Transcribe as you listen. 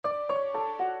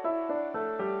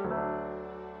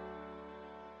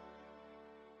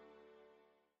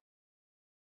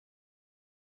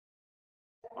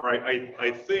All right,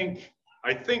 I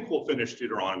think we'll finish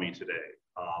Deuteronomy today.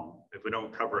 If we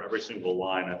don't cover every single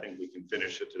line, I think we can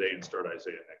finish it today and start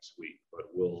Isaiah next week. But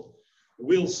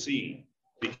we'll see,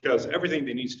 because everything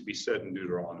that needs to be said in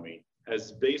Deuteronomy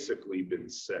has basically been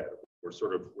said. We're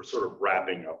sort of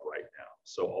wrapping up right now.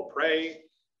 So I'll pray,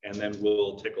 and then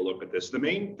we'll take a look at this. The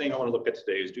main thing I want to look at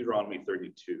today is Deuteronomy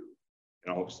 32,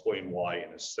 and I'll explain why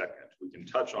in a second. We can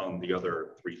touch on the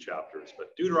other 3 chapters,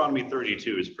 but Deuteronomy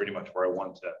 32 is pretty much where I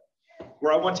want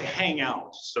to hang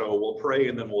out. So we'll pray,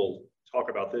 and then we'll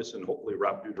talk about this and hopefully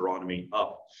wrap Deuteronomy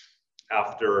up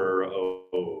after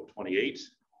 28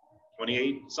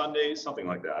 Sundays, something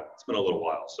like that. It's been a little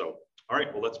while. So, all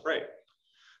right, well, let's pray.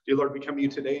 Dear Lord, we come to you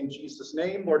today in Jesus'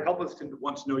 name. Lord, help us to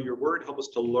want to know your word. Help us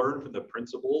to learn from the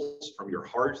principles from your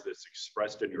heart that's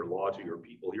expressed in your law to your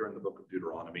people here in the book of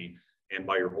Deuteronomy. And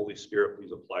by your Holy Spirit,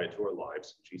 please apply it to our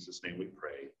lives. In Jesus' name we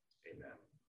pray. Amen.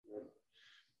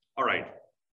 All right.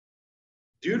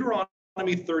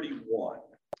 Deuteronomy 31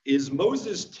 is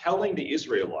Moses telling the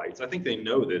Israelites, I think they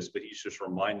know this, but he's just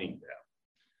reminding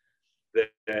them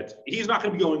that he's not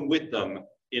going to be going with them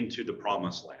into the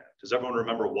promised land. Does everyone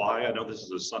remember why? I know this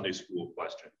is a Sunday school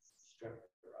question.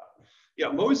 Yeah,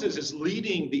 Moses is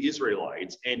leading the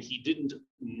Israelites, and he didn't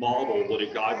model what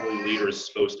a godly leader is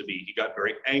supposed to be. He got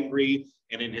very angry,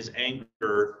 and in his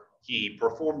anger, he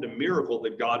performed a miracle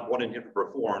that God wanted him to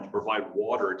perform, to provide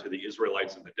water to the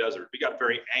Israelites in the desert. He got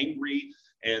very angry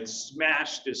and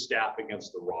smashed his staff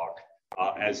against the rock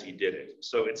as he did it.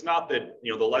 So it's not that,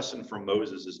 the lesson from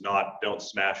Moses is not don't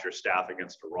smash your staff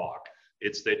against a rock.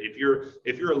 It's that if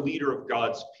you're a leader of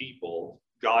God's people,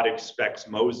 God expects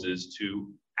Moses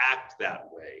to act that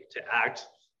way, to act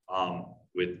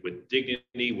with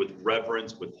dignity, with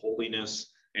reverence, with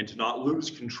holiness, and to not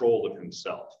lose control of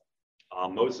himself.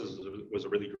 Moses was a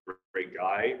really great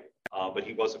guy, but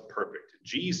he wasn't perfect.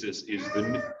 Jesus is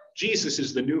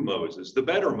the new Moses, the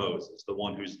better Moses, the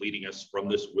one who's leading us from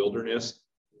this wilderness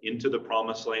into the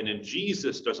promised land. And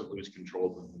Jesus doesn't lose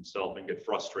control of himself and get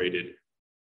frustrated,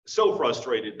 so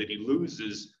frustrated that he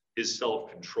loses his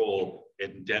self-control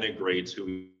and denigrates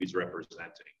who he's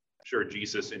representing. Sure,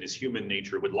 Jesus in his human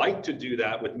nature would like to do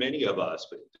that with many of us,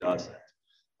 but he doesn't.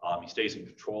 He stays in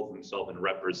control of himself and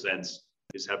represents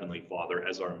his heavenly Father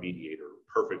as our mediator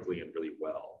perfectly and really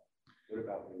well. What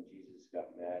about when Jesus got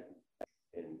mad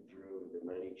and threw the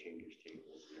money changers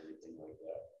tables and everything like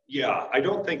that? Yeah, I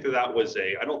don't think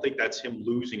I don't think that's him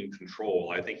losing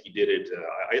control. I think he did it.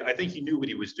 I think he knew what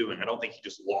he was doing. I don't think he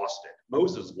just lost it.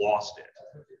 Moses lost it.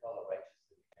 That's what they call a righteous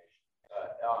indignation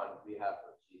on behalf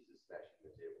of Jesus smashing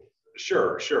the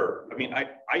table. Sure. I mean,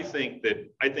 I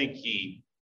think he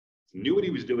knew what he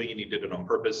was doing and he did it on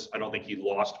purpose. I don't think he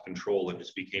lost control and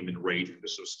just became enraged and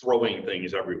just was throwing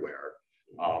things everywhere.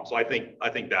 So I think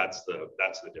that's the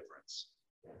difference.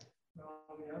 Well,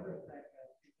 the other thing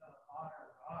is he's going to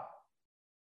honor God.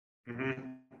 Mm-hmm.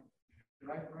 Did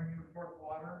I bring you forth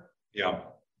water? Yeah.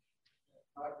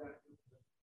 God got the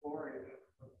glory of it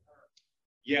from her.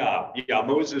 Yeah.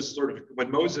 Moses when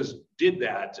Moses did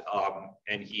that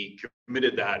and he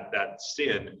committed that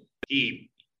sin,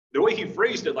 the way he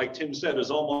phrased it, like Tim said,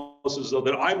 is almost as though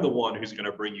that I'm the one who's going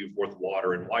to bring you forth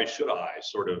water, and why should I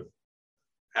sort of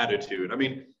attitude. I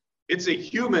mean, it's a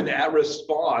human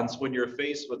response when you're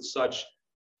faced with such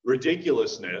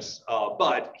ridiculousness,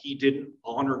 but he didn't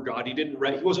honor God. He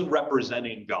wasn't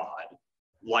representing God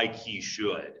like he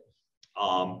should.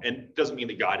 And it doesn't mean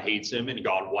that God hates him and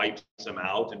God wipes him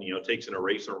out and, takes an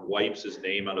eraser and wipes his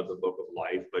name out of the book of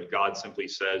life. But God simply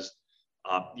says,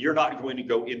 you're not going to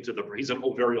go into he's an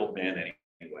very old man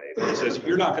anyway. But he says,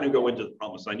 you're not going to go into the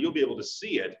promised land. You'll be able to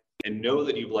see it and know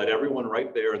that you've led everyone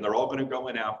right there and they're all going to go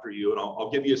in after you. And I'll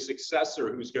give you a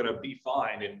successor who's going to be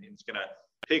fine and it's going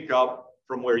to pick up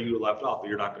from where you left off, but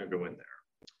you're not going to go in there.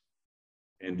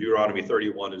 And Deuteronomy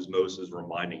 31 is Moses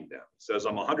reminding them. It says,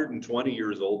 I'm 120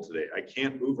 years old today. I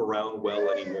can't move around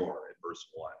well anymore, in verse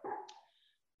 1.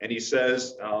 And he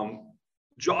says,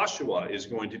 Joshua is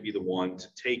going to be the one to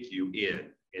take you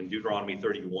in Deuteronomy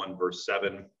 31, verse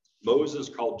 7. Moses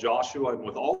called Joshua, and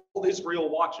with all Israel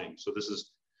watching, so this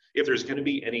is, if there's going to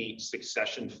be any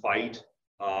succession fight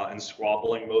and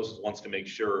squabbling, Moses wants to make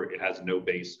sure it has no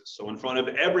basis. So in front of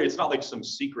it's not like some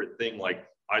secret thing like,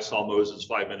 I saw Moses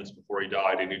 5 minutes before he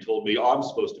died, and he told me I'm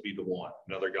supposed to be the one.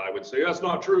 Another guy would say, that's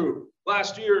not true.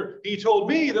 Last year, he told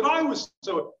me that I was.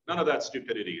 So none of that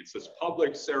stupidity. It's this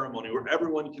public ceremony where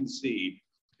everyone can see.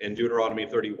 In Deuteronomy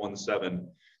 31:7,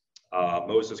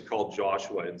 Moses called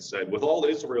Joshua and said, with all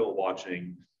Israel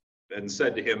watching, and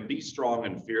said to him, be strong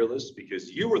and fearless,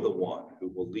 because you are the one who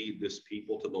will lead this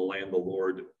people to the land the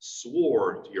Lord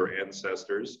swore to your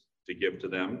ancestors to give to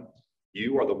them.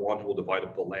 You are the one who will divide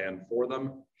up the land for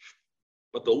them.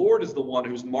 But the Lord is the one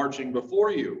who's marching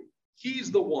before you.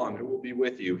 He's the one who will be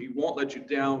with you. He won't let you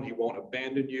down. He won't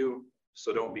abandon you.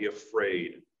 So don't be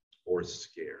afraid or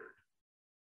scared.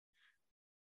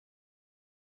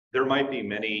 There might be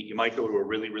many, you might go to a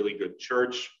really, really good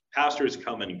church. Pastors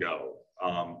come and go.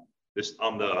 I'm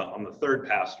the third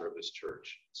pastor of this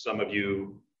church. Some of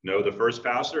you know the first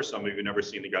pastor. Some of you never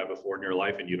seen the guy before in your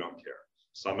life and you don't care.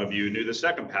 Some of you knew the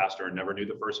second pastor and never knew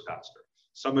the first pastor.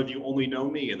 Some of you only know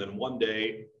me, and then one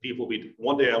day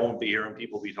I won't be here and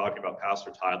people will be talking about Pastor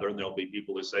Tyler, and there'll be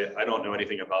people who say, I don't know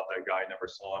anything about that guy, never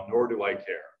saw him, nor do I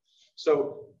care.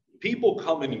 So people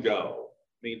come and go.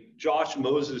 I mean,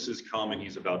 Moses has come and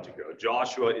he's about to go.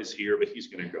 Joshua is here, but he's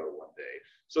going to go one day.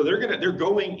 So they're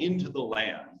going into the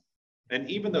land. And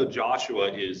even though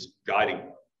Joshua is guiding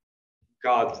them,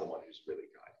 God's the one who's really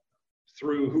guiding them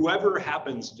through whoever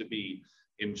happens to be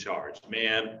in charge,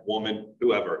 man, woman,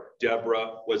 whoever.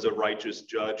 Deborah was a righteous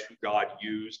judge who God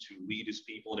used to lead his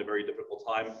people in a very difficult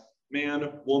time.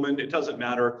 Man, woman, it doesn't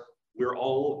matter. We're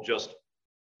all just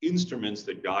instruments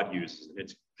that God uses, and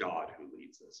it's God who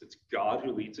leads us. It's God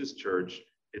who leads his church.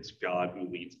 It's God who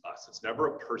leads us. It's never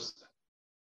a person.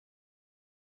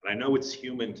 And I know it's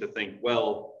human to think,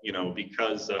 well, you know,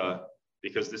 because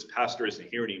this pastor isn't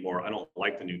here anymore, I don't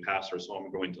like the new pastor, so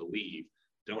I'm going to leave.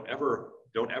 Don't ever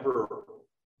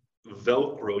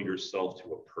Velcro yourself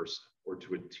to a person or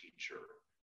to a teacher,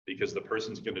 because the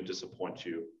person's going to disappoint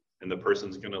you and the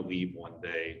person's going to leave one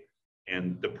day,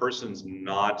 and the person's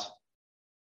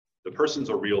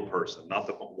a real person, not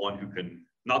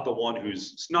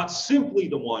simply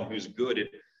the one who's good at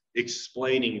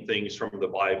explaining things from the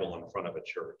Bible in front of a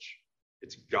church.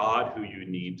 It's God who you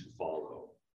need to follow,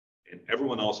 and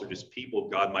everyone else are just people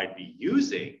God might be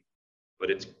using, but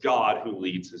it's God who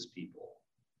leads his people.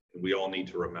 And we all need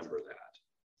to remember that.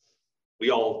 We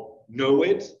all know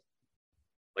it,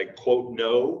 like quote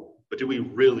know, but do we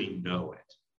really know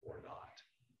it or not?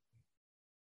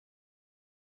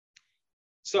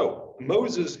 So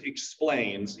Moses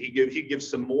explains, he gives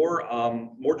some more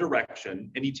direction,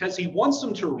 and he wants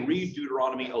them to read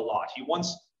Deuteronomy a lot. He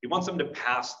wants them to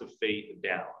pass the faith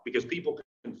down, because people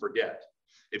can forget.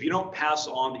 If you don't pass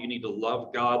on that you need to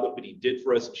love God, look what he did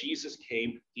for us. Jesus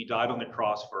came, he died on the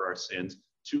cross for our sins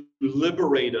to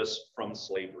liberate us from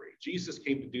slavery. Jesus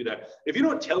came to do that. If you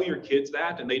don't tell your kids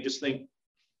that and they just think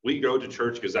we go to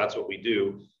church because that's what we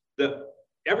do,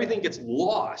 everything gets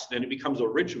lost and it becomes a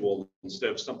ritual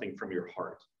instead of something from your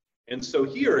heart. And so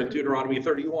here in Deuteronomy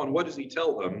 31, what does he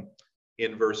tell them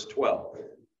in verse 12?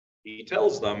 He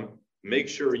tells them, make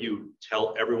sure you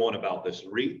tell everyone about this.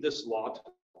 Read this law to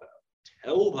them.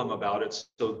 Tell them about it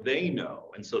so they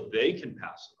know and so they can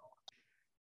pass it on.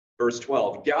 Verse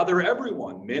 12, gather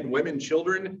everyone, men, women,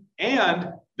 children,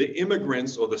 and the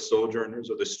immigrants or the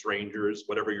sojourners or the strangers,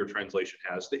 whatever your translation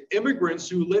has, the immigrants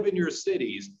who live in your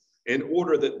cities, in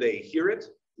order that they hear it,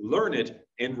 learn it,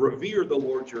 and revere the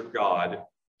Lord your God,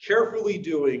 carefully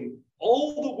doing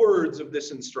all the words of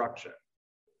this instruction.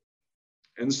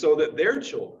 And so that their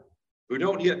children, who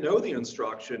don't yet know the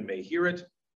instruction, may hear it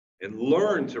and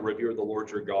learn to revere the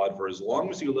Lord your God, for as long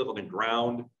as you live on the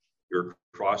ground you're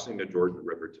crossing the Jordan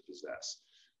River to possess.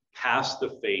 Pass the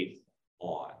faith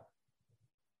on.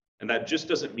 And that just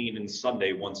doesn't mean in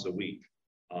Sunday once a week.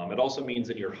 It also means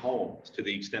in your homes to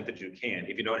the extent that you can.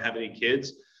 If you don't have any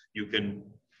kids, you can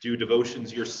do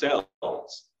devotions yourselves.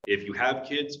 If you have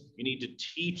kids, you need to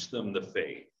teach them the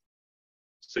faith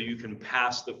so you can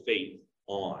pass the faith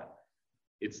on.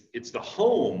 It's the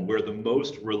home where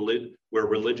where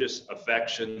religious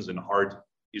affections and heart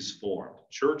is formed.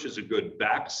 Church is a good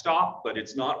backstop, but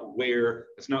it's not where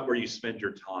you spend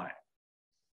your time.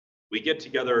 We get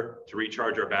together to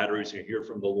recharge our batteries and hear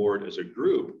from the Lord as a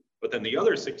group, but then the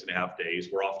other 6.5 days,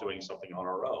 we're off doing something on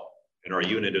our own. And our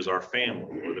unit is our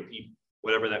family or the people,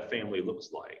 whatever that family looks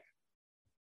like.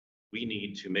 We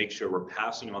need to make sure we're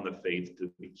passing on the faith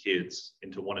to the kids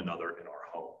and to one another in our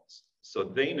homes, so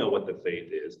they know what the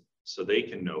faith is, so they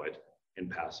can know it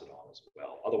and pass it on as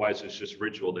well. Otherwise, it's just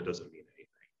ritual that doesn't mean anything.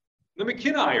 The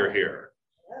McKinnon are here.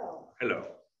 Hello. Hello.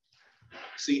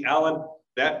 See, Alan,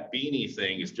 that beanie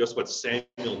thing is just what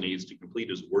Samuel needs to complete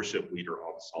his worship leader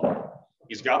song.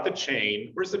 He's got the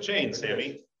chain. Where's the chain,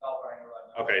 Sammy?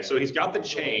 Okay, so he's got the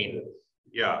chain.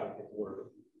 Yeah.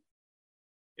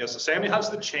 Yeah, so Sammy has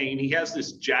the chain. He has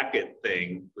this jacket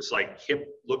thing, this like hip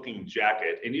looking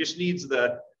jacket, and he just needs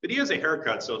but he has a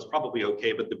haircut, so it's probably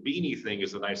okay, but the beanie thing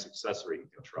is a nice accessory you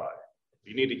can try.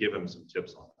 You need to give him some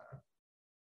tips on that.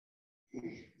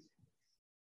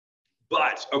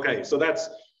 But, okay, so that's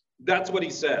That's what he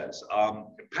says.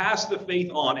 Pass the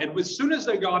faith on. And as soon as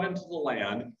they got into the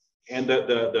land and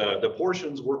the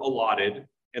portions were allotted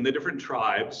and the different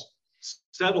tribes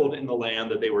settled in the land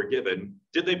that they were given,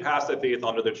 did they pass that faith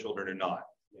on to their children or not?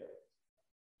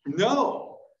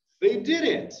 No, they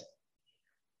didn't.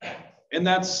 And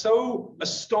that's so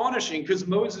astonishing because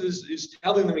Moses is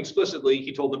telling them explicitly.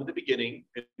 He told them at the beginning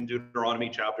in Deuteronomy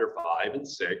chapter 5 and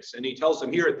 6, and he tells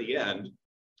them here at the end,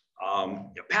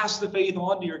 pass the faith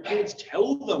on to your kids.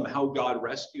 Tell them how God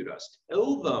rescued us.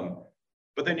 Tell them.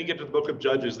 But then you get to the book of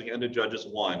Judges, the end of Judges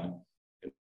 1,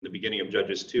 and the beginning of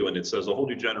Judges 2, and it says a whole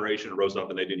new generation rose up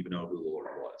and they didn't even know who the Lord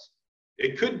was.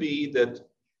 It could be that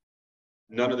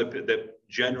that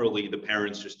generally the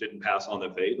parents just didn't pass on the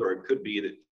faith, or it could be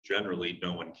that generally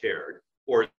no one cared,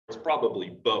 or it's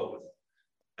probably both.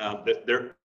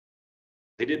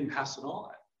 They didn't pass it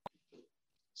on.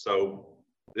 So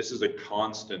this is a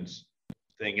constant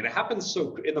thing. And it happens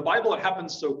so, in the Bible, it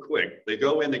happens so quick. They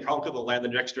go in, they conquer the land, the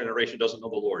next generation doesn't know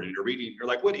the Lord. And you're reading, you're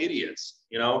like, what idiots,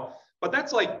 you know? But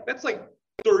that's like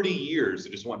 30 years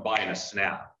that just went by in a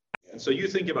snap. And so you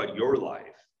think about your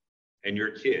life and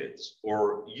your kids,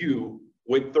 or you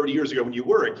went 30 years ago when you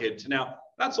were a kid to now,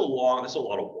 that's a lot of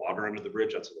water under the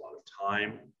bridge. That's a lot of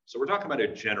time. So we're talking about a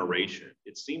generation.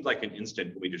 It seems like an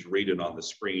instant when we just read it on the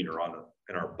screen or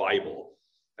in our Bible.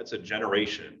 That's a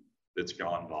generation that's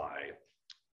gone by,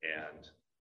 and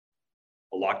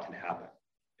a lot can happen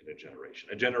in a generation.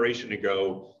 A generation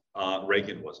ago,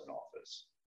 Reagan was in office.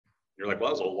 You're like,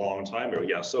 well, that was a long time ago.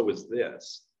 Yeah, so is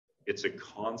this. It's a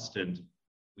constant.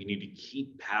 We need to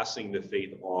keep passing the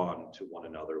faith on to one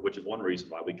another, which is one reason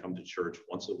why we come to church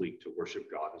once a week to worship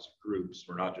God as groups.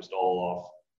 We're not just all off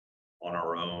on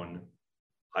our own,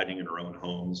 hiding in our own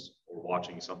homes or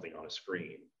watching something on a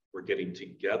screen. We're getting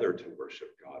together to worship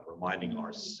God, reminding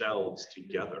ourselves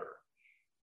together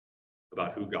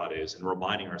about who God is and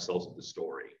reminding ourselves of the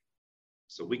story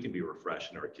so we can be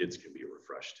refreshed and our kids can be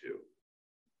refreshed too.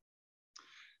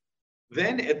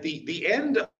 Then at the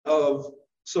end of,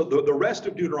 so the rest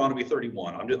of Deuteronomy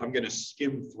 31, I'm going to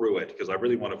skim through it because I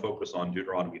really want to focus on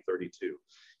Deuteronomy 32.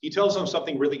 He tells them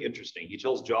something really interesting. He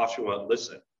tells Joshua,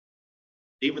 listen,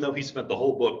 even though he spent the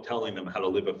whole book telling them how to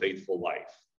live a faithful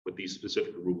life with these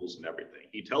specific rules and everything,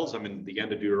 he tells them in the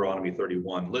end of Deuteronomy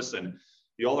 31, listen,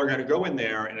 y'all are going to go in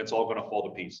there and it's all going to fall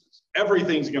to pieces.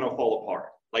 Everything's going to fall apart,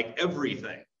 like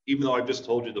everything. Even though I've just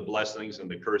told you the blessings and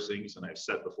the cursings and I've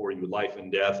set before you life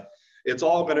and death, it's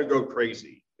all going to go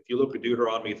crazy. If you look at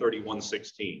Deuteronomy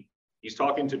 31:16, he's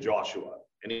talking to Joshua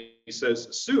and he says,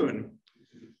 soon,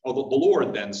 the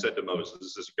Lord then said to Moses,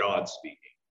 this is God speaking,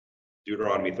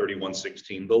 Deuteronomy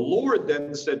 31:16, the Lord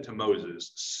then said to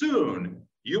Moses, soon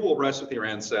you will rest with your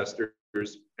ancestors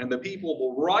and the people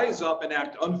will rise up and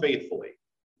act unfaithfully,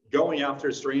 going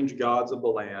after strange gods of the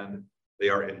land they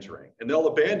are entering. And they'll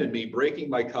abandon me, breaking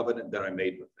my covenant that I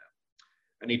made with them.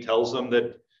 And he tells them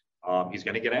that he's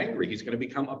going to get angry. He's going to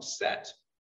become upset.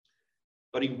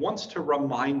 But he wants to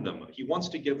remind them. He wants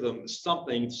to give them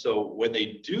something so when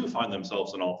they do find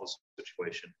themselves in an awful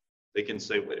situation, they can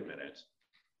say, wait a minute.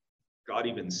 God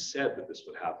even said that this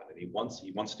would happen. And he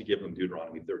wants to give them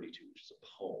Deuteronomy 32, which is a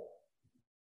poem.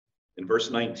 In verse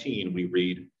 19, we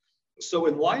read, so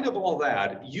in light of all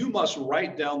that, you must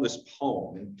write down this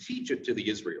poem and teach it to the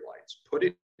Israelites. Put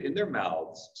it in their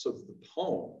mouths so that the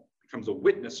poem becomes a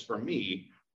witness for me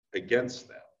against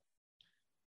them.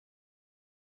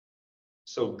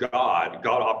 So God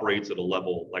operates at a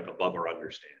level like above our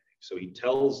understanding. So he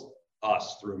tells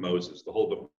us through Moses, the whole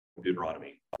book of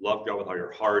Deuteronomy, love God with all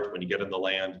your heart. When you get in the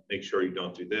land, make sure you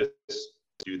don't do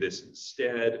this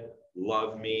instead.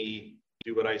 Love me,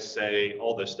 do what I say,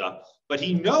 all this stuff. But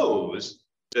he knows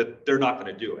that they're not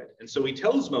going to do it. And so he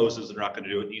tells Moses they're not going to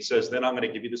do it. And he says, then I'm going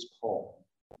to give you this poem.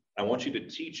 I want you to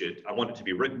teach it. I want it to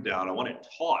be written down. I want it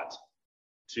taught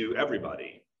to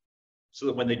everybody so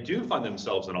that when they do find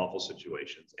themselves in awful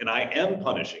situations, and I am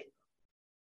punishing them,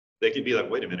 they can be like,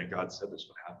 wait a minute, God said this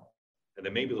would happen. And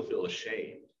then maybe they'll feel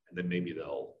ashamed, and then maybe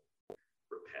they'll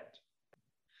repent.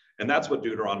 And that's what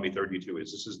Deuteronomy 32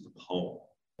 is. This is the poem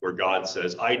where God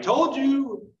says, I told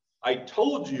you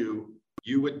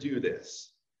you would do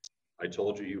this. I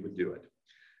told you you would do it.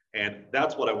 And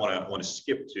that's what I want to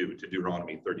skip to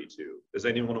Deuteronomy 32. Does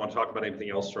anyone want to talk about anything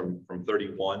else from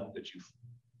 31 that you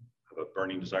have a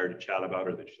burning desire to chat about,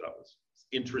 or that you thought was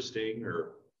interesting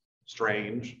or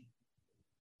strange?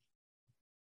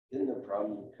 Didn't the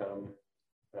problem come?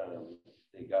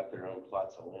 They got their own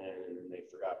plots of land, and then they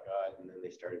forgot God, and then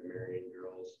they started marrying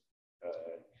girls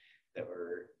that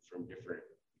were from different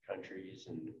countries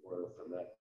and were from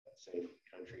that same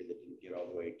country that didn't get all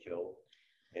the way killed.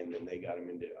 and then they got him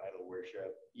into idol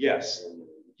worship. Yes. And,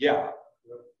 Yeah.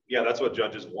 Yeah, that's what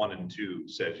Judges 1 and 2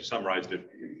 says. You summarized it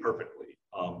perfectly.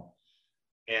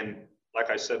 And like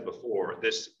I said before,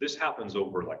 this happens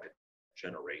over like a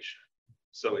generation.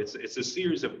 So it's a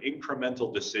series of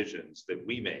incremental decisions that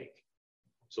we make.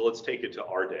 So let's take it to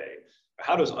our day.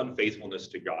 How does unfaithfulness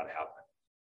to God happen?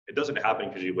 It doesn't happen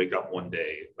because you wake up one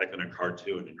day, like in a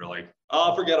cartoon, and you're like,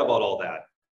 oh, forget about all that.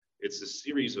 It's a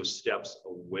series of steps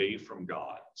away from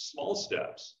God, small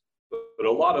steps, but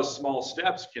a lot of small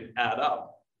steps can add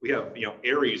up. We have,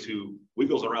 Aries who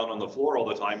wiggles around on the floor all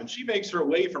the time, and she makes her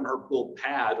way from her little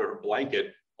pad or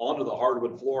blanket onto the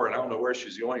hardwood floor, and I don't know where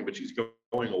she's going, but she's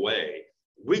going away,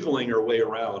 wiggling her way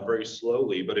around very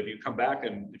slowly. But if you come back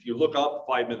and if you look up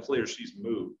 5 minutes later, she's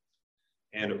moved.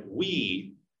 And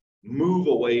we move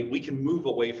away, we can move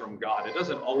away from God. It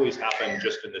doesn't always happen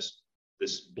just in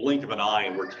this blink of an eye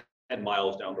and we're 10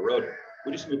 miles down the road.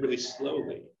 We just move really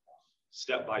slowly,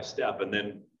 step by step, and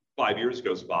then 5 years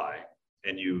goes by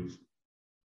and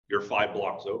you're 5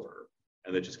 blocks over,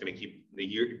 and they're just going to keep the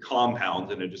year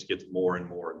compounds, and it just gets more and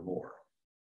more and more.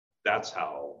 That's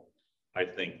how I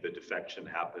think the defection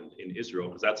happened in Israel,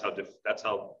 because that's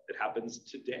how it happens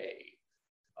today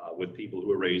with people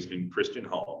who are raised in Christian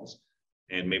homes,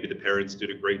 and maybe the parents did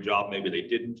a great job, maybe they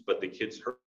didn't, but the kids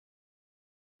heard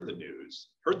the news,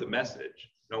 heard the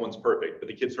message. No one's perfect, but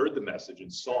the kids heard the message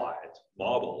and saw it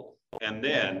modeled, and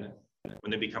then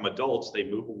when they become adults, they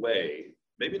move away,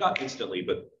 maybe not instantly,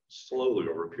 but slowly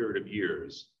over a period of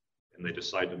years, and they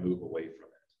decide to move away from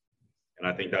it. And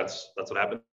I think that's what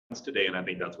happens today, and I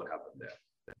think that's what happened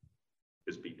then,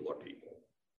 is people are people.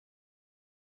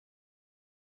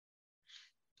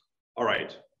 All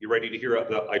right, you ready to hear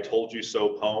the I told you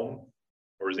so poem?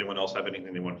 Or does anyone else have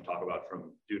anything they want to talk about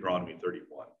from Deuteronomy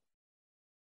 31?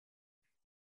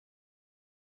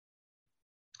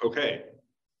 Okay,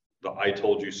 the I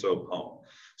told you so poem.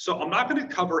 So I'm not going to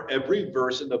cover every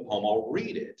verse in the poem. I'll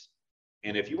read it.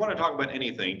 And if you want to talk about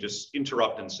anything, just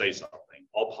interrupt and say something.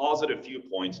 I'll pause at a few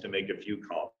points to make a few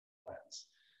comments.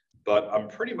 But I'm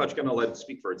pretty much going to let it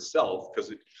speak for itself, because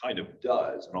it kind of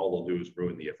does. And all they'll do is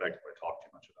ruin the effect if I talk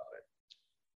too much about it.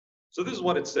 So this is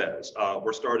what it says.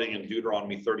 We're starting in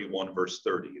Deuteronomy 31, verse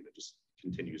 30. That just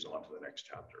continues on to the next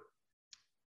chapter.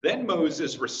 Then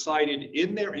Moses recited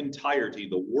in their entirety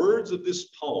the words of this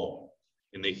poem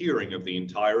in the hearing of the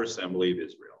entire assembly of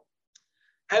Israel.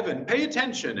 Heaven, pay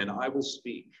attention and I will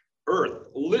speak. Earth,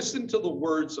 listen to the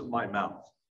words of my mouth.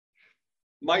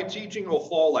 My teaching will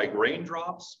fall like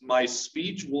raindrops. My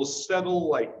speech will settle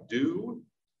like dew,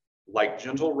 like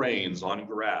gentle rains on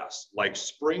grass, like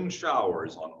spring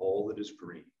showers on all that is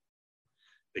green.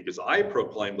 Because I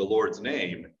proclaim the Lord's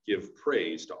name, give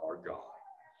praise to our God.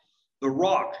 The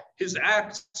rock, his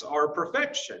acts are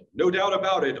perfection. No doubt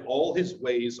about it, all his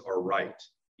ways are right.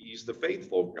 He's the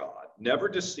faithful God, never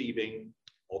deceiving,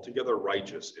 altogether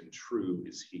righteous and true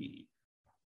is he.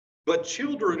 But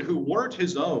children who weren't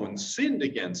his own sinned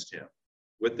against him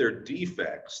with their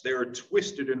defects. They're a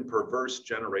twisted and perverse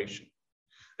generation.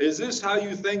 Is this how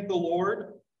you thank the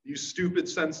Lord, you stupid,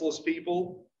 senseless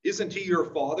people? Isn't he your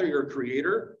father, your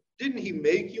creator? Didn't he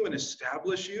make you and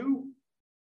establish you?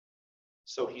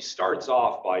 So he starts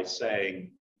off by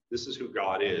saying, this is who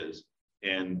God is.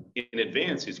 And in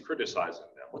advance, he's criticizing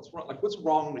them. What's wrong? Like, what's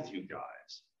wrong with you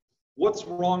guys? What's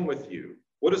wrong with you?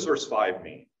 What does verse 5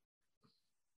 mean?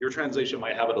 Your translation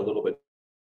might have it a little bit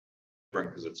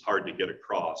different because it's hard to get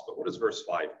across, but what does verse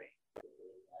 5 mean?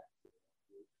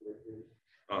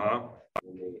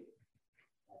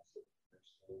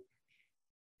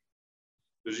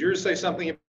 Does yours say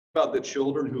something about the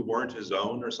children who weren't his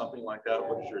own or something like that?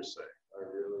 What does yours say? Are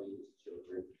really his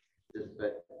children, just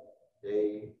that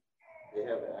they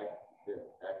have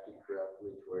acted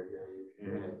corruptly toward him,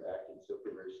 and have acted so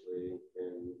perversely,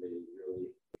 and they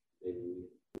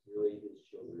really his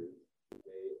children.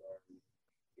 They are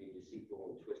a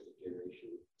deceitful and twisted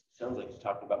generation. Sounds like he's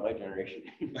talking about my generation.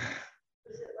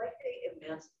 Was it like they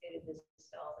emancipated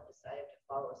themselves and decided to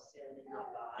follow sin and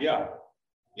not God?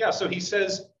 Yeah, so he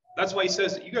says, that's why he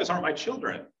says, you guys aren't my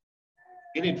children.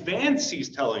 In advance, he's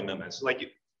telling them this.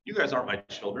 Like, you guys aren't my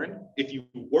children. If you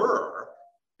were,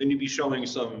 then you'd be showing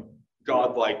some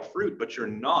godlike fruit, but you're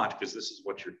not, because this is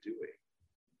what you're doing.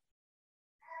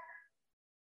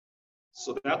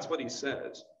 So that's what he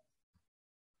says.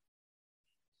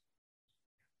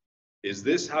 Is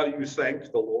this how you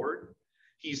thank the Lord?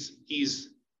 He's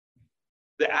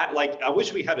like, I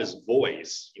wish we had his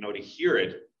voice, to hear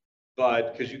it,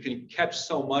 but because you can catch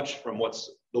so much from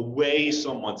the way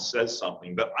someone says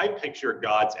something. But I picture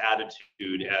God's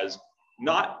attitude as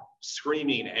not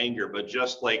screaming anger, but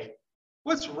just like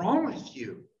What's wrong with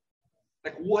you?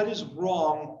 Like, what is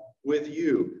wrong with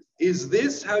you? Is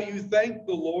this how you thank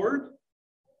the Lord?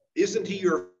 Isn't he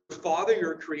your father,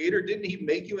 your creator? Didn't he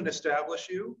make you and establish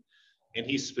you? And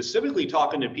he's specifically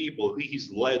talking to people who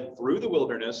he's led through the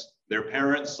wilderness. Their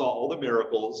parents saw all the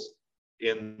miracles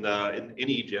in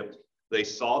Egypt. They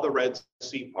saw the Red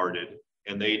Sea parted,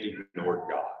 and they ignored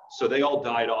God. So they all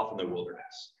died off in the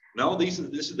wilderness. Now, this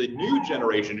is the new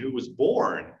generation who was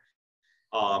born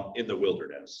in the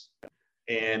wilderness.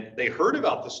 And they heard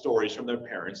about the stories from their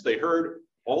parents. They heard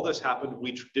all this happened.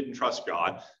 We didn't trust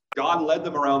God. God led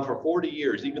them around for 40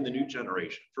 years, even the new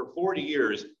generation, for 40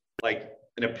 years, like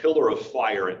in a pillar of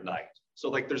fire at night. So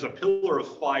like there's a pillar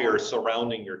of fire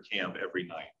surrounding your camp every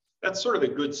night. That's sort of a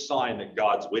good sign that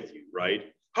God's with you,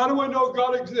 right? How do I know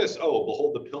God exists? Oh,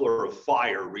 behold the pillar of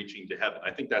fire reaching to heaven.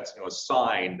 I think that's a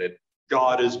sign that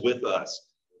God is with us.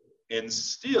 And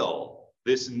still,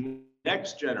 this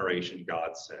next generation,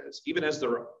 God says, even as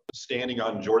they're standing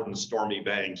on Jordan's stormy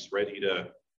banks, ready to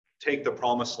take the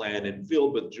promised land and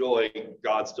filled with joy,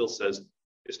 God still says,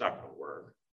 it's not going to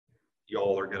work.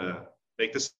 Y'all are going to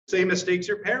make the same mistakes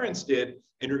your parents did,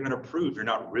 and you're going to prove you're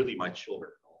not really my children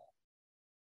at all.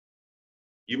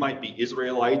 You might be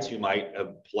Israelites. You might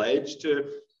have pledged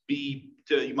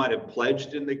you might have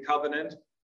pledged in the covenant.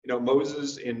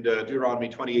 Moses in Deuteronomy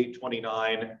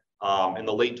 28:29, in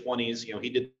the late 20s, he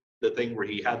did the thing where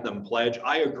he had them pledge,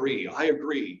 I agree.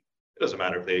 It doesn't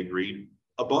matter if they agreed.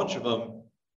 A bunch of them,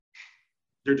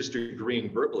 they're just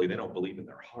agreeing verbally. They don't believe in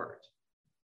their heart.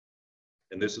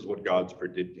 And this is what God's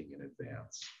predicting in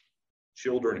advance.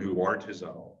 Children who aren't his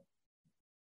own.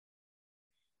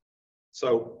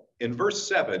 So in verse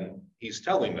 7, he's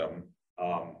telling them,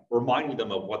 reminding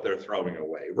them of what they're throwing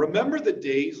away. Remember the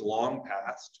days long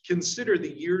past. Consider the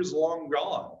years long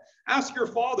gone. Ask your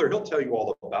father, he'll tell you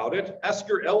all about it. Ask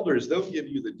your elders, they'll give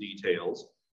you the details.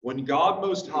 When God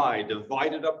Most High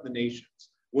divided up the nations,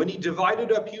 when he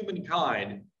divided up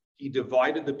humankind, he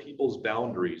divided the people's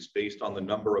boundaries based on the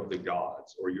number of the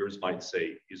gods, or yours might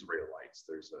say Israelites.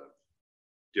 There's a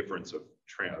difference of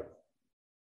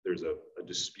there's a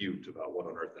dispute about what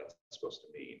on earth that's supposed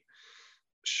to mean.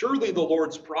 Surely the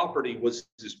Lord's property was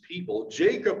his people.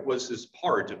 Jacob was his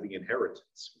part of the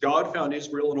inheritance. God found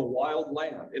Israel in a wild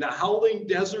land, in a howling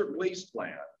desert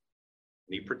wasteland.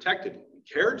 And he protected him,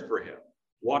 cared for him,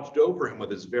 watched over him with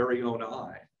his very own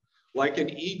eye. Like an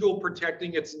eagle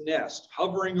protecting its nest,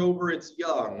 hovering over its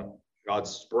young, God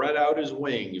spread out his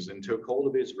wings and took hold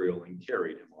of Israel and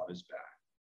carried him on his back.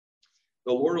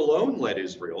 The Lord alone led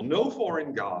Israel. No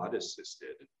foreign god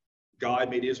assisted.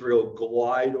 God made Israel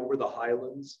glide over the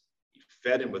highlands. He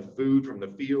fed him with food from the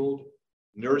field,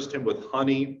 nursed him with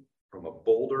honey from a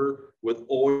boulder, with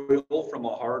oil from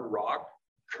a hard rock,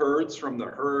 curds from the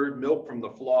herd, milk from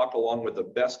the flock, along with the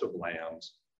best of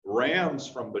lambs, rams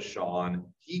from Bashan,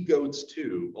 he-goats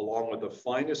too, along with the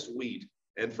finest wheat,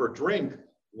 and for drink,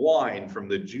 wine from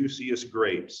the juiciest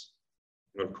grapes.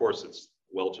 And of course, it's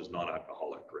Welch's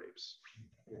non-alcoholic grapes.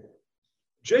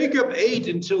 Jacob ate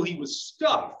until he was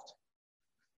stuffed.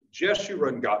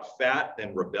 Jeshurun got fat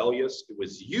and rebellious. It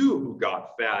was you who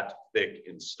got fat, thick,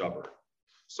 and stubborn.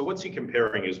 So what's he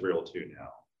comparing Israel to now?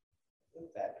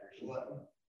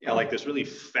 Yeah, like this really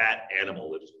fat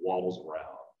animal that just waddles around.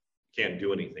 Can't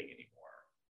do anything anymore.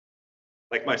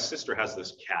 Like my sister has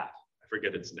this cat. I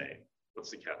forget its name.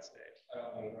 What's the cat's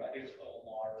name? I think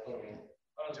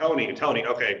it's Tony.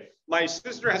 Okay. My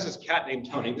sister has this cat named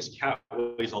Tony. This cat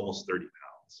weighs almost 30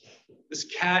 pounds. This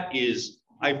cat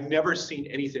I've never seen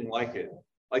anything like it.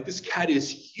 Like this cat is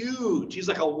huge. He's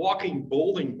like a walking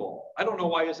bowling ball. I don't know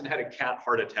why he hasn't had a cat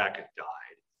heart attack and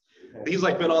died. He's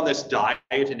like been on this diet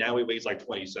and now he weighs like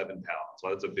 27 pounds. So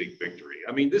that's a big victory.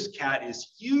 I mean, this cat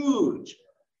is huge.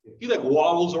 He like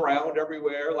waddles around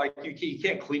everywhere. Like he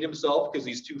can't clean himself because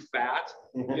he's too fat.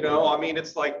 I mean,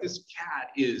 it's like this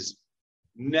cat is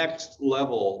next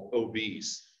level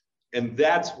obese. And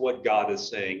that's what God is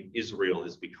saying Israel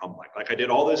has become like. Like I did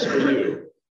all this for you.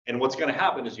 And what's going to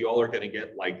happen is you all are going to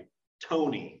get like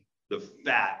Tony, the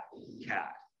fat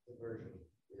cat.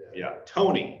 Yeah,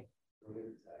 Tony.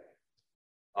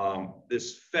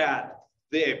 This fat,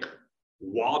 thick,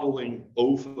 waddling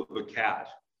oaf of a cat.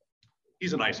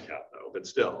 He's a nice cat though, but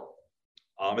still.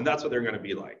 And that's what they're going to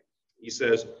be like. He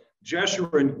says,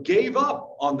 Jeshurun gave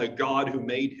up on the God who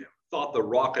made him, thought the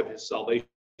rock of his salvation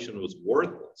was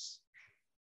worthless,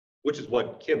 which is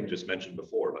what Kim just mentioned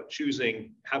before about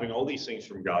choosing, having all these things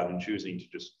from God and choosing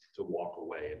to walk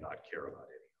away and not care about it.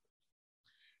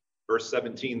 Verse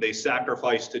 17, they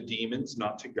sacrificed to demons,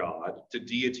 not to God, to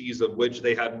deities of which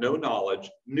they had no knowledge,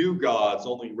 new gods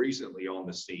only recently on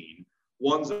the scene,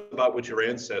 ones about which your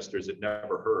ancestors had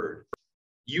never heard.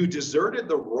 You deserted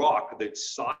the rock that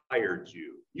sired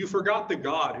you. You forgot the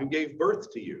God who gave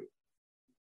birth to you.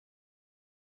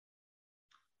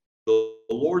 The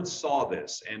Lord saw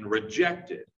this and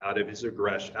rejected out of his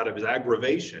aggression, out of his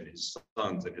aggravation, his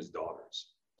sons and his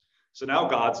daughters. So now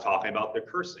God's talking about their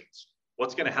cursings.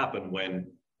 What's going to happen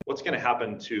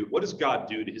what does God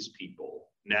do to his people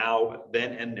now,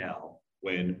 then and now,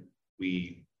 when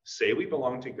we say we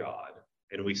belong to God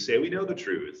and we say we know the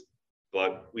truth,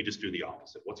 but we just do the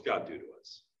opposite? What's God do to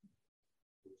us?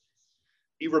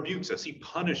 He rebukes us. He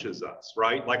punishes us,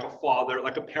 right? Like a father,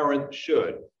 like a parent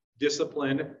should.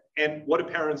 Discipline. And what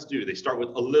do parents do? They start with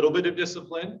a little bit of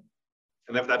discipline.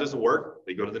 And if that doesn't work,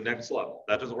 they go to the next level.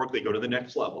 That doesn't work, they go to the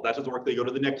next level. That doesn't work, they go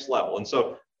to the next level. And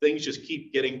so things just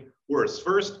keep getting worse.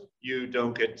 First, you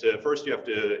have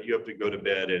to go to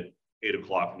bed at 8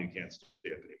 o'clock and you can't stay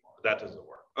up anymore. That doesn't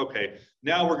work. Okay,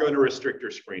 now we're going to restrict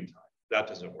your screen time. That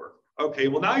doesn't work. Okay,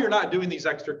 well, now you're not doing these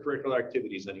extracurricular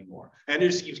activities anymore. And it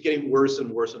just keeps getting worse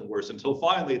and worse and worse until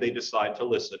finally they decide to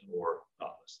listen or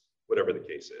not listen, whatever the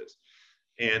case is.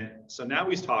 And so now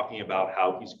he's talking about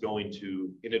how he's going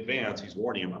to, in advance, he's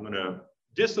warning him, I'm going to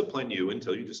discipline you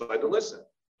until you decide to listen.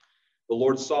 The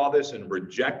Lord saw this and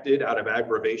rejected out of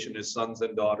aggravation his sons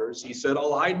and daughters. He said,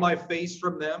 I'll hide my face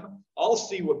from them. I'll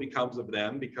see what becomes of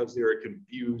them because they're a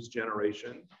confused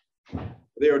generation.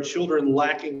 They are children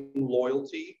lacking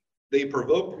loyalty. They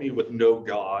provoked me with no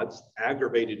gods,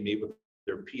 aggravated me with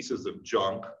their pieces of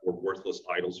junk or worthless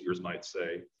idols, yours might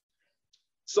say.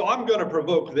 So I'm going to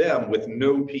provoke them with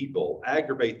no people,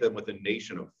 aggravate them with a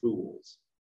nation of fools.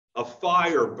 A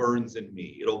fire burns in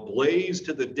me. It'll blaze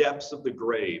to the depths of the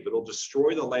grave. It'll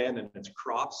destroy the land and its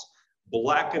crops,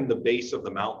 blacken the base of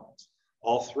the mountains.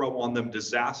 I'll throw on them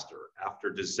disaster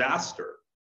after disaster.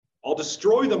 I'll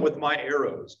destroy them with my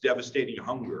arrows, devastating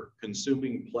hunger,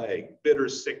 consuming plague, bitter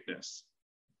sickness.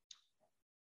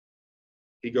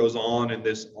 He goes on in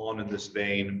this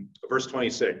vein. Verse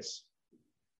 26.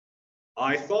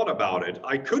 I thought about it.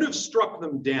 I could have struck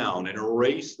them down and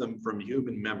erased them from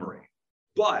human memory,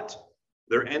 but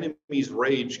their enemies'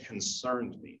 rage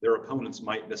concerned me. Their opponents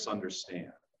might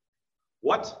misunderstand.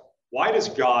 Why does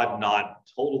God not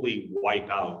totally wipe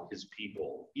out his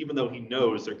people, even though he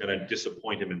knows they're going to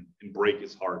disappoint him and break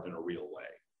his heart in a real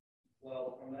way?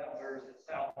 Well, from that verse, it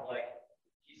sounds like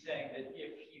he's saying that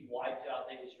if he wiped out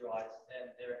the Israelites, then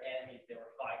their enemies, they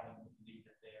were fighting them, believe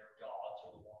that their gods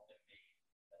are the ones that made.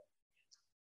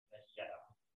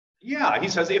 Yeah, he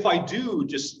says, if I do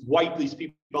just wipe these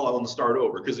people out and start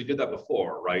over, because he did that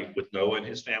before, right? With Noah and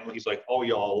his family, he's like, oh,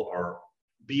 y'all are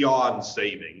beyond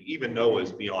saving. Even Noah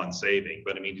is beyond saving,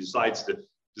 but I mean, he decides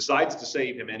to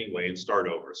save him anyway and start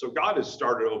over. So God has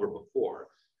started over before,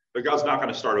 but God's not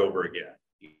going to start over again.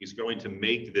 He's going to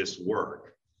make this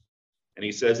work. And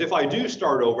he says, if I do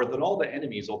start over, then all the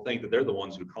enemies will think that they're the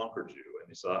ones who conquered you. And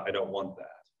he said, I don't want that.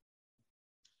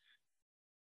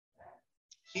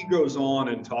 He goes on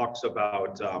and talks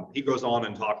about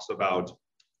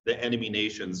the enemy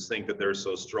nations think that they're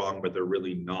so strong, but they're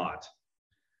really not.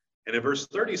 And in verse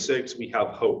 36, we have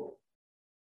hope.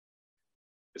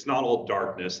 It's not all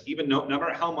darkness. Even no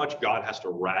matter how much God has to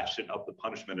ration up the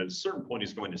punishment, at a certain point,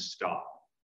 he's going to stop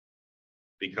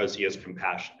because he has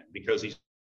compassion, because he's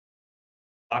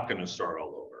not going to start all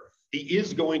over. He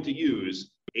is going to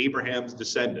use Abraham's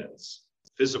descendants,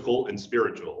 physical and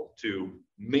spiritual, to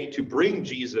bring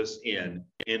Jesus in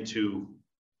and to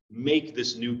make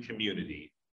this new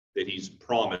community that he's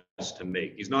promised to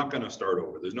make. He's not going to start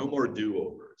over. There's no more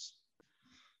do-overs.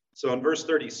 So in verse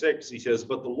 36, he says,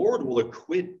 but the Lord will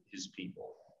acquit his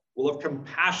people, will have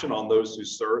compassion on those who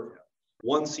serve him.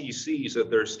 Once he sees that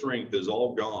their strength is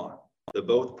all gone, that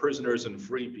both prisoners and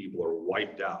free people are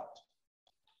wiped out.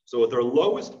 So at their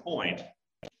lowest point,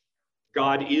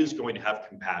 God is going to have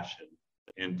compassion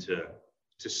and to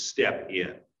step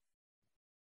in.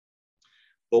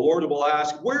 The Lord will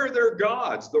ask, where are their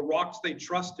gods, the rocks they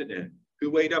trusted in,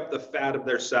 who ate up the fat of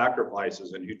their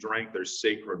sacrifices and who drank their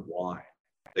sacred wine?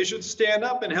 They should stand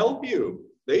up and help you.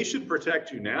 They should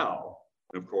protect you now.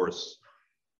 And of course,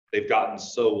 they've gotten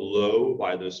so low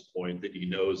by this point that he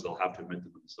knows they'll have to admit to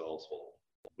themselves, well,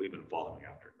 we've been following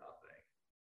after nothing,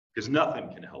 because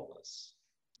nothing can help us.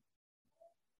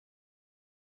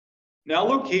 Now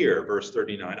look here, verse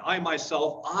 39. I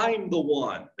myself, I'm the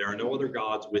one. There are no other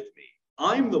gods with me.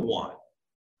 I'm the one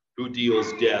who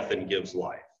deals death and gives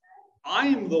life.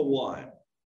 I'm the one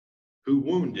who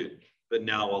wounded, but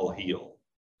now I'll heal.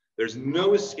 There's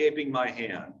no escaping my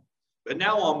hand. But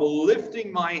now I'm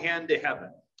lifting my hand to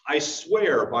heaven. I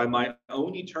swear by my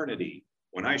own eternity,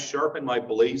 When I sharpen my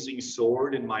blazing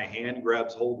sword and my hand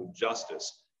grabs hold of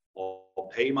justice, I'll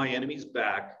pay my enemies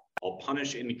back. I'll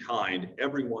punish in kind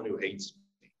everyone who hates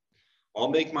me. I'll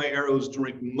make my arrows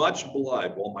drink much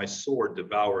blood while my sword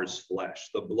devours flesh,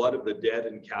 the blood of the dead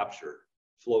and captured,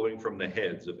 flowing from the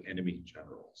heads of enemy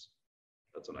generals.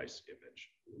 That's a nice image.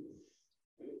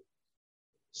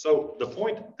 So the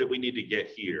point that we need to get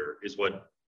here is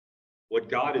what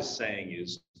God is saying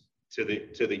is to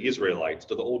the Israelites,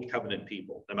 to the old covenant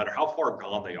people, no matter how far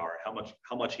gone they are,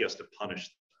 how much he has to punish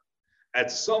them.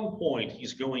 At some point,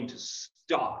 he's going to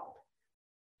stop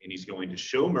and he's going to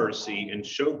show mercy and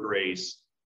show grace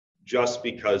just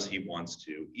because he wants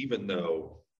to, even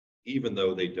though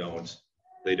they don't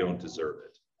deserve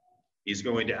it. He's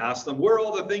going to ask them, where are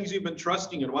all the things you've been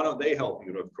trusting and why don't they help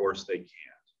you? And of course they can't.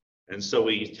 And so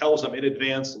he tells them in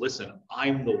advance, listen,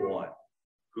 I'm the one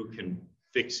who can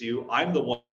fix you. I'm the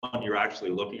one you're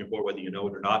actually looking for, whether you know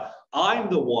it or not. I'm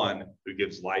the one who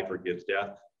gives life or gives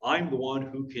death. I'm the one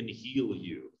who can heal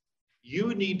you.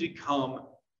 You need to come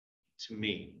to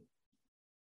me.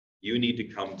 You need to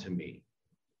come to me.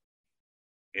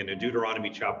 And in Deuteronomy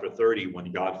chapter 30,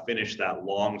 when God finished that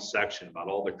long section about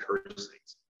all the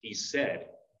cursings, he said,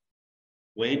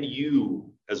 when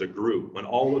you as a group, when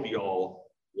all of y'all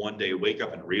one day wake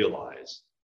up and realize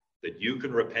that you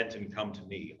can repent and come to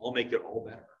me, I'll make it all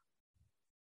better.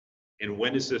 And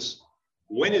when is this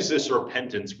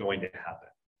repentance going to happen?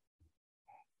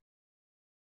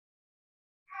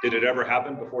 Did it ever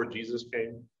happen before Jesus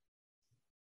came?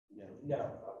 No.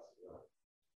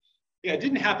 Yeah, it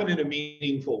didn't happen in a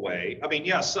meaningful way. I mean,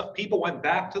 yes, some people went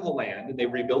back to the land and they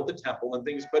rebuilt the temple and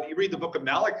things, but you read the book of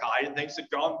Malachi and things have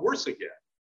gone worse again.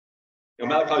 You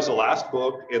know, Malachi is the last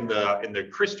book in the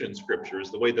Christian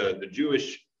scriptures. The way the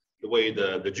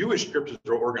Jewish scriptures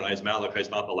are organized, Malachi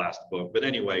is not the last book. But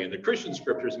anyway, in the Christian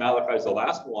scriptures, Malachi is the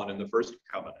last one in the first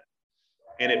covenant.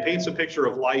 And it paints a picture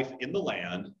of life in the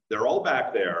land. They're all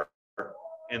back there,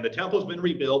 and the temple's been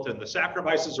rebuilt, and the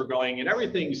sacrifices are going, and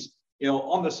everything's, you know,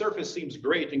 on the surface seems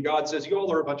great. And God says, you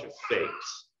all are a bunch of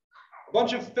fakes. A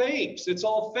bunch of fakes. It's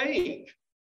all fake.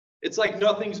 It's like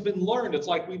nothing's been learned. It's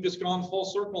like we've just gone full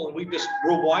circle and we've just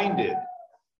rewinded,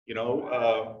 you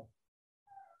know,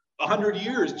 100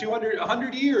 years, 200,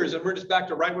 100 years, and we're just back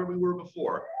to right where we were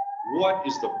before. What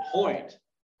is the point?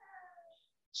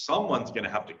 Someone's going to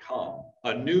have to come.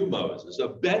 A new Moses, a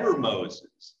better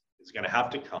Moses is going to have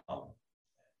to come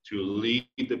to lead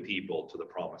the people to the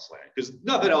promised land, because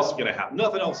nothing else is going to happen.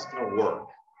 Nothing else is going to work.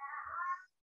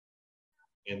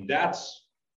 And that's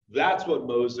what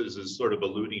Moses is sort of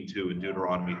alluding to in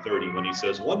Deuteronomy 30 when he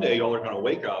says, one day y'all are going to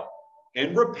wake up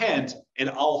and repent,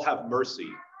 and I'll have mercy,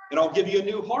 and I'll give you a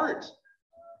new heart.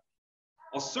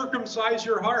 I'll circumcise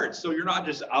your heart so you're not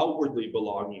just outwardly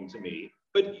belonging to me,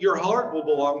 but your heart will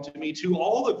belong to me too.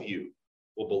 All of you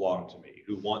will belong to me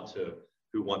who want to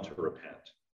repent.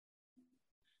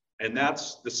 And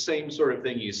that's the same sort of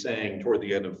thing he's saying toward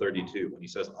the end of 32 when he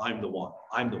says, I'm the one,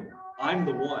 I'm the one, I'm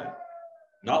the one.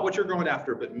 Not what you're going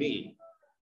after, but me.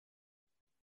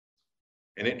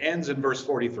 And it ends in verse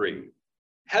 43.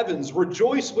 Heavens,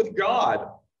 rejoice with God.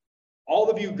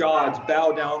 All of you gods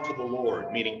bow down to the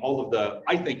Lord, meaning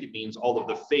I think it means all of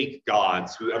the fake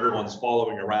gods who everyone's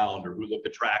following around or who look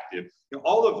attractive. You know,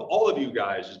 all of you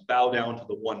guys just bow down to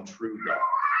the one true God,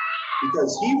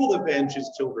 because he will avenge his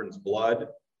children's blood.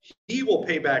 He will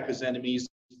pay back his enemies.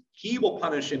 He will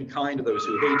punish in kind to those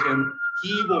who hate him.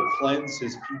 He will cleanse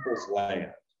his people's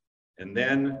land. And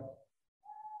then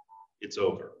it's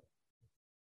over.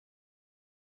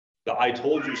 The I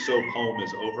told you so poem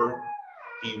is over.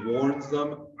 He warns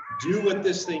them, do what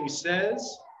this thing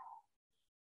says.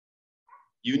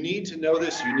 You need to know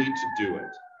this, you need to do it.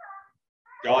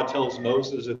 God tells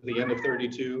Moses at the end of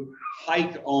 32,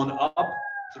 hike on up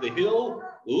to the hill,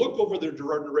 look over the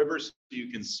Jordan River so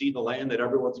you can see the land that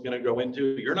everyone's going to go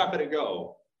into. You're not going to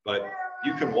go, but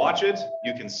you can watch it,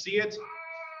 you can see it,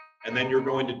 and then you're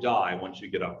going to die once you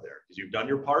get up there, because you've done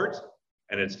your part,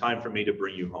 and it's time for me to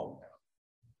bring you home now.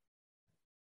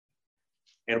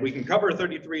 And we can cover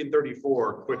 33 and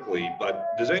 34 quickly, but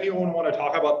does anyone want to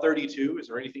talk about 32? Is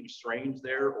there anything strange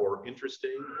there or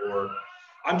interesting? Or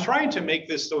I'm trying to make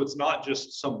this so it's not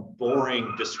just some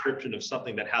boring description of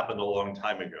something that happened a long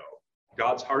time ago.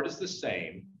 God's heart is the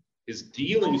same. His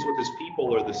dealings with his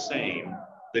people are the same.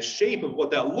 The shape of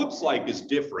what that looks like is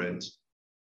different.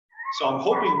 So I'm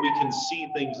hoping we can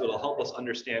see things that'll help us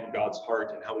understand God's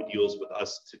heart and how he deals with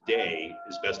us today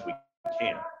as best we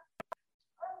can.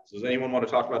 So does anyone want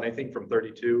to talk about anything from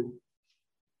 32?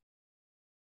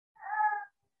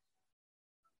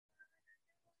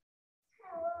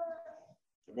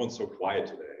 Everyone's so quiet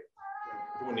today.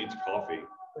 Everyone needs coffee.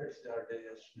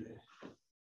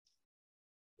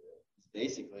 It's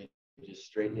basically just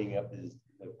straightening up the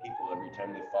people every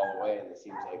time they fall away, and it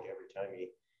seems like every time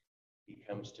he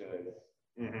comes to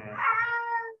an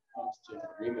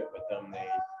agreement with them,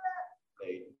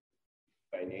 they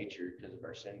by nature, because of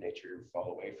our sin nature,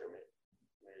 fall away from it.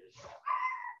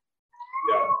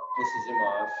 Pisses him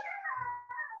off,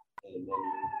 and then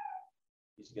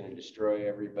he's going to destroy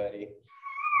everybody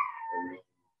and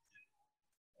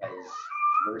has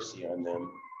mercy on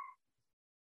them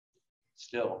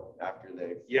still after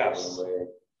they fall away.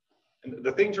 And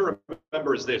the thing to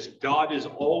remember is this: God is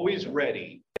always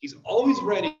ready. He's always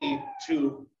ready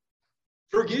to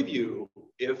forgive you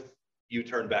if you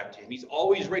turn back to him. He's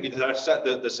always ready.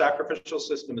 The sacrificial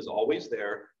system is always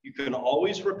there. You can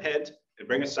always repent and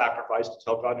bring a sacrifice to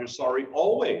tell God you're sorry.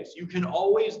 Always. You can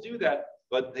always do that,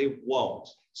 but they won't.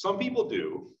 Some people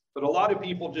do, but a lot of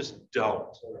people just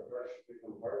don't.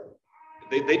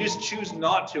 They just choose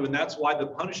not to, and that's why the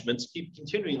punishments keep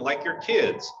continuing, like your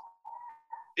kids.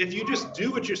 If you just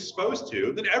do what you're supposed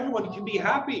to, then everyone can be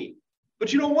happy.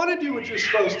 But you don't want to do what you're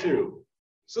supposed to.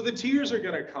 So the tears are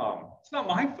going to come. It's not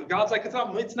my fault. God's like,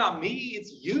 it's not me,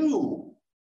 it's you.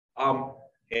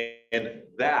 And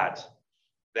that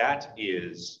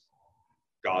is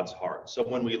God's heart. So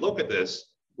when we look at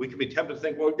this, we can be tempted to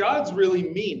think, well, God's really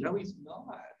mean. No, he's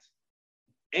not.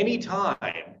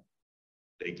 Anytime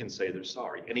they can say they're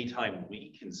sorry. Anytime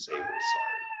we can say we're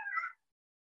sorry.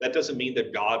 That doesn't mean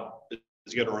that God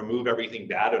is going to remove everything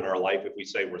bad in our life if we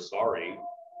say we're sorry.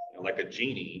 You know, like a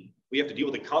genie, we have to deal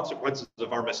with the consequences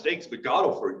of our mistakes, but God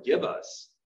will forgive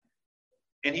us.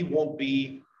 And he won't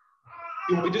be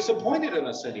disappointed in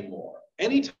us anymore.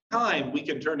 Anytime we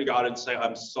can turn to God and say,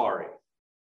 I'm sorry.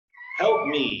 Help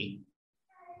me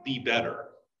be better.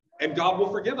 And God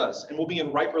will forgive us, and we'll be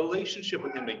in right relationship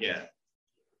with him again.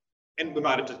 And we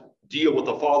might have to deal with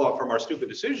the fallout from our stupid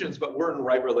decisions, but we're in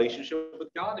right relationship with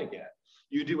God again.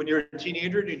 You do when you're a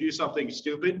teenager and you do something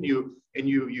stupid and you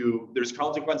there's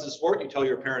consequences for it. You tell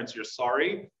your parents you're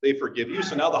sorry, they forgive you.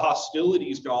 So now the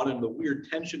hostility's gone and the weird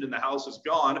tension in the house is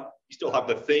gone. You still have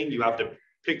the thing you have to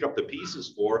pick up the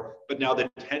pieces for, but now the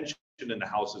tension in the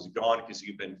house is gone because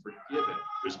you've been forgiven.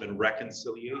 There's been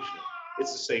reconciliation.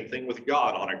 It's the same thing with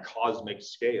God on a cosmic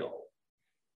scale.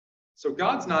 So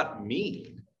God's not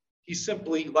mean. He's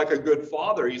simply like a good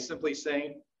father. He's simply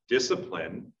saying,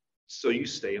 discipline so you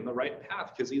stay in the right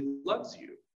path because he loves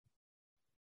you.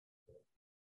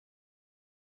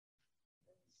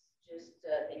 Just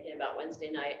thinking about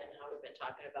Wednesday night and how we've been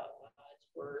talking about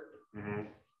God's word. Mm-hmm.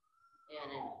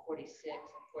 And in 46 and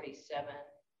 47,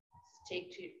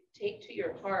 take to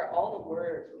your heart all the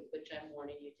words with which I'm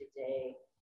warning you today.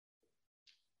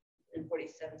 And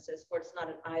 47 says, for it's not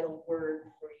an idle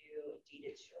word for you, indeed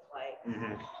it's your life.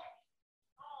 Mm-hmm.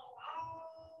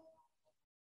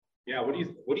 Yeah, what do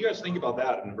you guys think about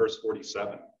that in verse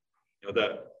 47? You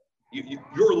know,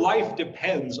 your life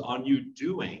depends on you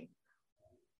doing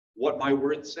what my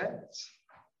word says.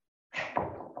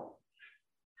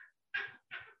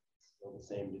 Still the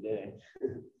same today.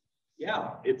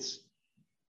 Yeah, it's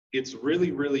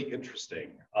really, really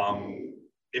interesting.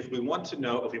 If we want to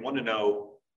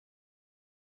know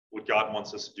what God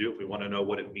wants us to do, if we want to know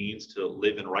what it means to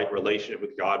live in right relationship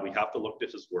with God, we have to look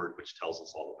at his word, which tells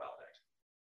us all about it.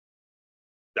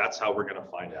 That's how we're going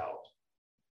to find out.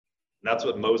 And that's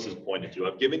what Moses pointed to.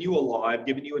 I've given you a law. I've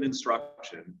given you an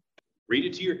instruction. Read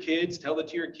it to your kids. Tell it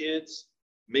to your kids.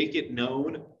 Make it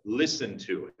known. Listen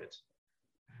to it.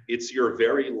 It's your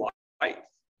very life.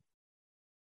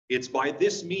 It's by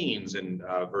this means, in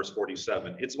verse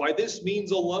 47, it's by this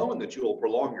means alone that you will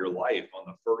prolong your life on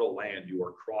the fertile land you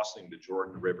are crossing the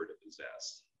Jordan River to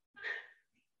possess.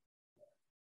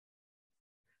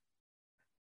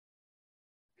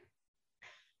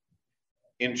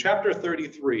 In chapter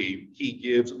 33,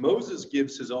 Moses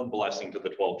gives his own blessing to the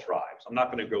 12 tribes. I'm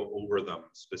not going to go over them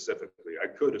specifically. I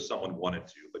could if someone wanted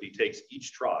to, but he takes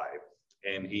each tribe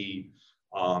and he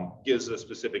gives a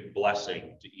specific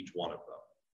blessing to each one of them.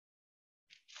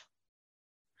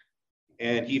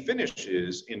 And he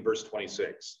finishes in verse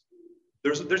 26.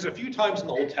 There's a few times in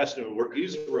the Old Testament where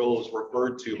Israel is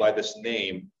referred to by this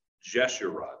name,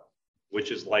 Jeshurun,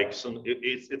 which is like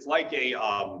it's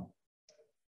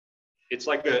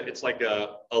like a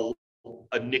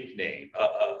nickname,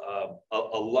 a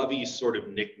lovey sort of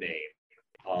nickname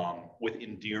with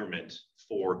endearment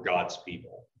for God's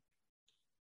people.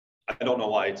 I don't know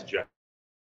why it's Jeshurun.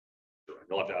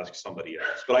 You'll have to ask somebody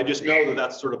else, but I just know that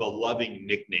that's sort of a loving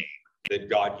nickname that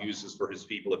God uses for his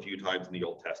people a few times in the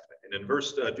Old Testament. And in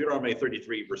Deuteronomy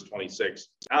 33, verse 26,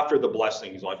 after the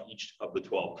blessings on each of the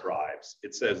 12 tribes,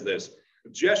 it says this: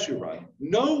 Jeshurun,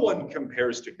 no one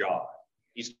compares to God.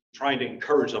 He's trying to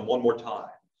encourage them one more time.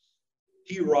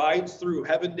 He rides through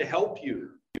heaven to help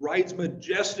you, rides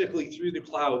majestically through the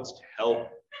clouds to help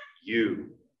you,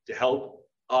 to help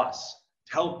us,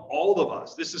 to help all of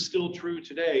us. This is still true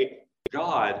today.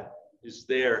 God is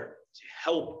there to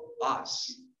help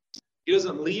us. He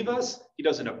doesn't leave us. He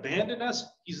doesn't abandon us.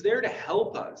 He's there to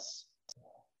help us.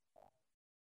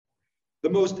 The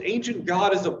most ancient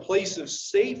God is a place of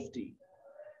safety.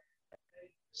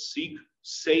 Seek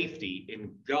safety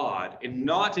in God and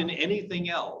not in anything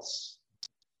else.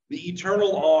 The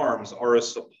eternal arms are a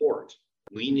support,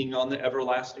 leaning on the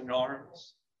everlasting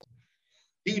arms.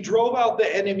 He drove out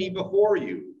the enemy before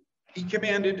you. He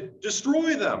commanded,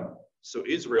 destroy them. So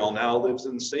Israel now lives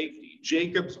in safety.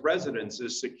 Jacob's residence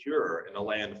is secure in a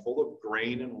land full of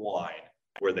grain and wine,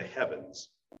 where the heavens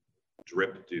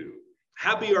drip dew.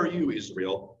 Happy are you,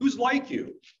 Israel. Who's like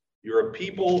you? You're a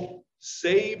people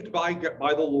saved by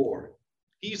the Lord.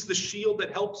 He's the shield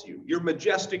that helps you, your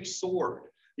majestic sword.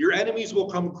 Your enemies will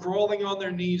come crawling on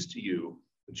their knees to you,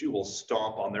 but you will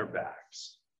stomp on their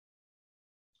backs.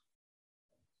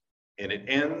 And it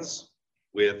ends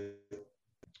with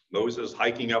Moses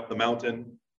hiking up the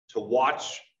mountain to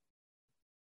watch.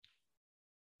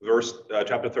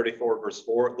 Chapter 34, verse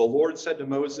 4. The Lord said to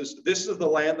Moses, this is the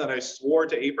land that I swore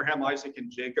to Abraham, Isaac,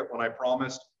 and Jacob when I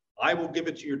promised, I will give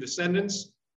it to your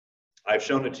descendants. I've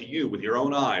shown it to you with your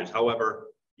own eyes. However,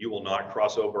 you will not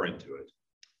cross over into it.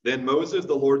 Then Moses,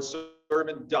 the Lord's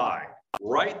servant, died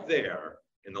right there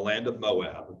in the land of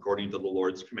Moab, according to the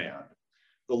Lord's command.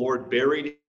 The Lord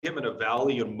buried him in a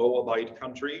valley in Moabite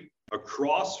country,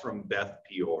 across from Beth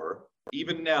Peor.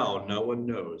 Even now, no one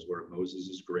knows where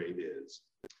Moses' grave is.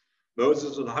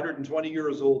 Moses was 120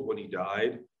 years old when he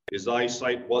died. His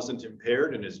eyesight wasn't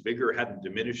impaired and his vigor hadn't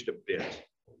diminished a bit.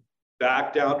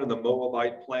 Back down in the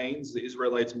Moabite plains, the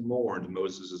Israelites mourned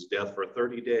Moses' death for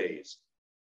 30 days.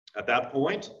 At that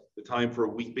point, the time for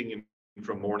weeping and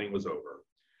from mourning was over.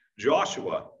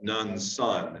 Joshua, Nun's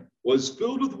son, was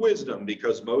filled with wisdom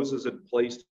because Moses had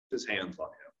placed his hands on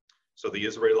him. So the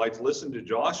Israelites listened to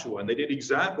Joshua, and they did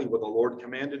exactly what the Lord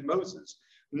commanded Moses.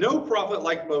 No prophet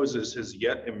like Moses has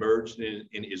yet emerged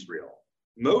in Israel.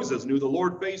 Moses knew the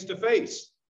Lord face to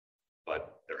face,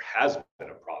 but there has been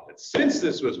a prophet since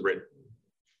this was written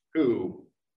who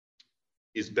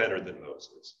is better than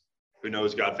Moses, who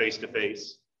knows God face to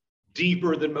face,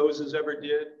 deeper than Moses ever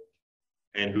did,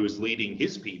 and who's leading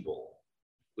his people,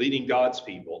 leading God's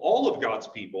people, all of God's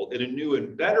people, in a new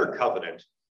and better covenant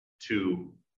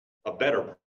to a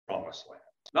better promised land.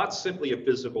 Not simply a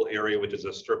physical area, which is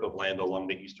a strip of land along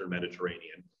the Eastern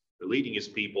Mediterranean, but leading his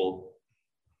people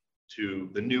to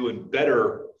the new and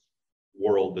better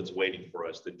world that's waiting for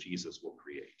us that Jesus will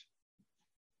create.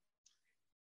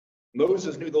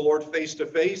 Moses knew the Lord face to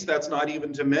face. That's not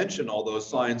even to mention all those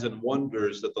signs and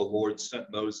wonders that the Lord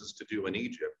sent Moses to do in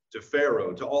Egypt, to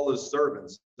Pharaoh, to all his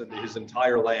servants, and to his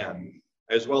entire land,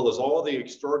 as well as all the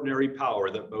extraordinary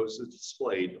power that Moses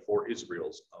displayed before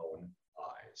Israel's own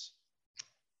eyes.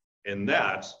 And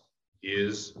that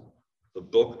is the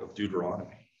book of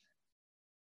Deuteronomy.